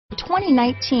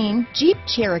2019 Jeep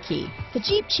Cherokee. The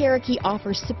Jeep Cherokee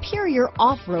offers superior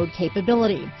off-road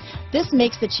capability. This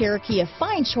makes the Cherokee a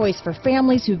fine choice for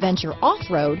families who venture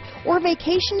off-road or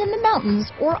vacation in the mountains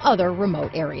or other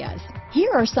remote areas.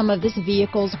 Here are some of this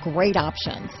vehicle's great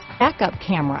options: backup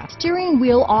camera, steering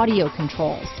wheel audio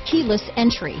controls, keyless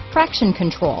entry, traction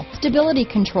control, stability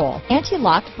control,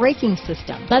 anti-lock braking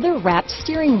system, leather-wrapped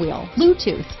steering wheel,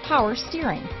 Bluetooth, power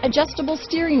steering, adjustable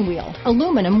steering wheel,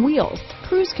 aluminum wheels,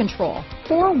 cruise control,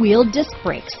 four-wheel disc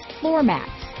brakes, floor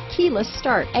mats, keyless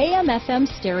start, AM/FM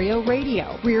stereo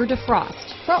radio, rear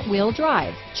defrost, front-wheel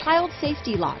drive, child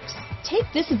safety locks. Take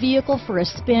this vehicle for a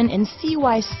spin and see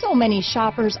why so many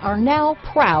shoppers are now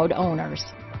proud owners.